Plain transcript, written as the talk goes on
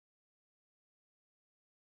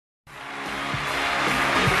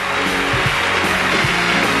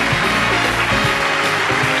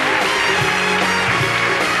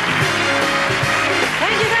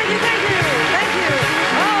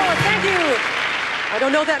I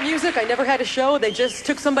don't know that music. I never had a show. They just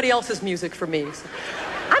took somebody else's music from me. So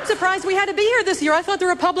I'm surprised we had to be here this year. I thought the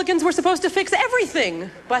Republicans were supposed to fix everything.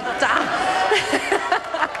 But,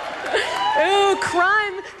 oh,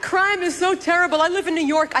 crime is so terrible. I live in New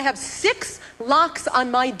York. I have 6 locks on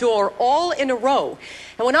my door, all in a row.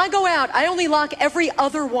 And when I go out, I only lock every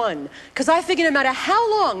other one. Because I figure no matter how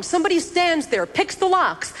long somebody stands there, picks the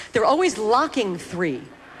locks, they're always locking 3.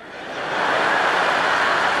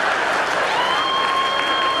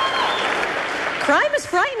 Crime is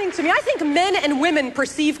frightening to me. I think men and women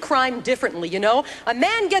perceive crime differently, you know? A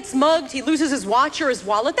man gets mugged, he loses his watch or his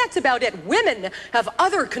wallet, that's about it. Women have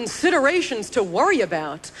other considerations to worry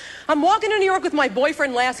about. I'm walking in New York with my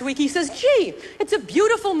boyfriend last week. He says, gee, it's a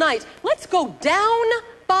beautiful night. Let's go down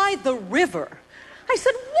by the river. I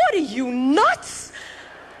said, what are you, nuts?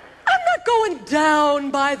 I'm not going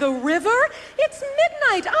down by the river. It's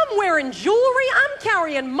midnight. I'm wearing jewelry. I'm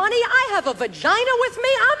carrying money. I have a vagina with me.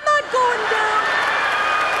 I'm not going down.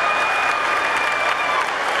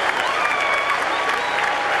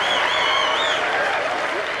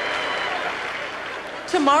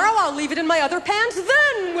 Tomorrow I'll leave it in my other pants.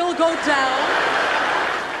 Then we'll go down.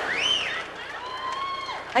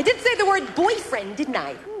 I did say the word boyfriend, didn't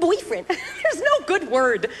I? Boyfriend. There's no good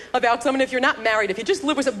word about someone if you're not married. If you just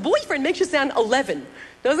live with a boyfriend, makes you sound 11,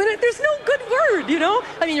 doesn't it? There's no good word, you know?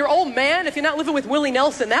 I mean, you're old man. If you're not living with Willie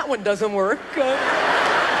Nelson, that one doesn't work.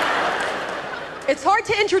 It's hard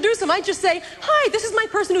to introduce him. I just say, hi, this is my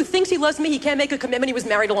person who thinks he loves me. He can't make a commitment. He was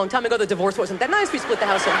married a long time ago. The divorce wasn't that nice. We split the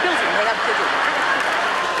household bills and they have kids.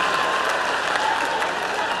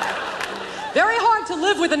 Very hard to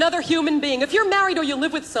live with another human being. If you're married or you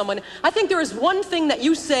live with someone, I think there is one thing that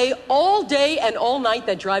you say all day and all night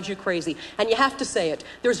that drives you crazy. And you have to say it.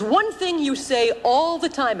 There's one thing you say all the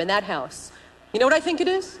time in that house. You know what I think it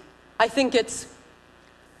is? I think it's,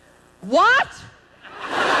 what?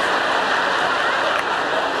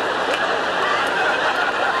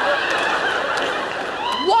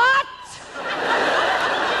 What?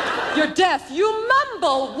 You're deaf. You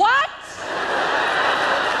mumble. What?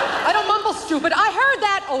 I don't mumble, stupid. I heard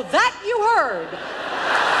that. Oh, that you heard.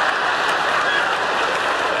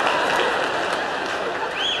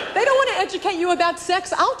 They don't want to educate you about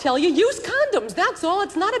sex. I'll tell you, use condoms. That's all.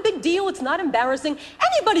 It's not a big deal. It's not embarrassing.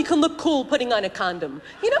 Anybody can look cool putting on a condom.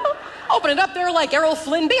 You know? Open it up there like Errol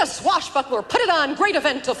Flynn. Be a swashbuckler. Put it on. Great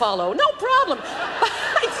event to follow. No problem.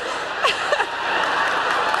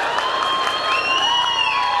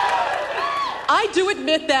 I do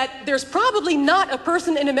admit that there's probably not a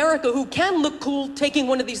person in America who can look cool taking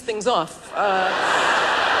one of these things off.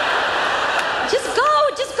 Just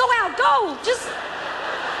go out, go. Just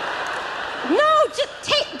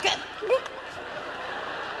take.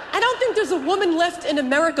 I don't think there's a woman left in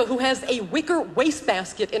America who has a wicker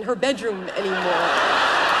wastebasket in her bedroom anymore.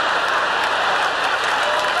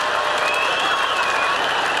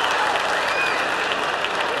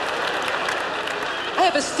 I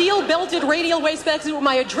have a steel-belted radial wastebasket with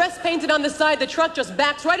my address painted on the side. The truck just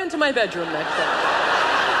backs right into my bedroom next day.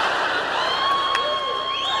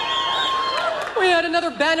 We had another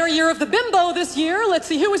banner year of the bimbo this year. Let's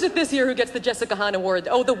see, who is it this year who gets the Jessica Hahn Award?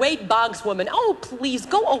 Oh, the Wade Boggs woman. Oh, please,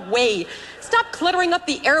 go away. Stop cluttering up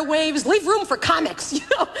the airwaves. Leave room for comics.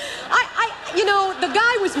 You know, the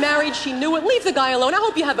guy was married. She knew it. Leave the guy alone. I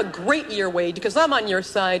hope you have a great year, Wade, because I'm on your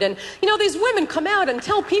side. And, you know, these women come out and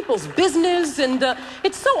tell people's business, and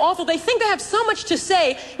it's so awful. They think they have so much to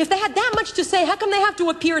say. If they had that much to say, how come they have to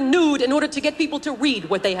appear nude in order to get people to read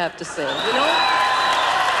what they have to say, you know?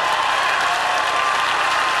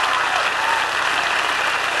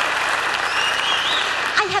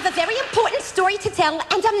 A very important story to tell,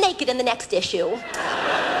 and I'm naked in the next issue.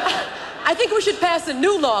 I think we should pass a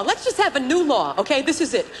new law. Let's just have a new law, okay? This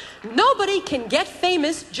is it. Nobody can get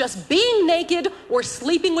famous just being naked or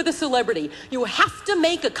sleeping with a celebrity. You have to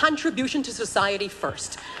make a contribution to society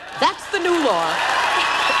first. That's the new law.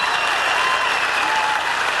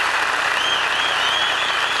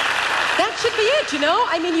 That should be it, you know?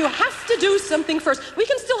 I mean, you have to do something first. We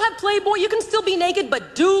can still have Playboy, you can still be naked,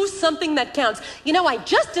 but do something that counts. You know, I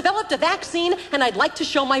just developed a vaccine, and I'd like to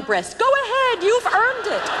show my breast. Go ahead, you've earned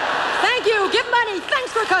it. Thank you, give money,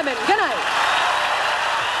 thanks for coming, good night.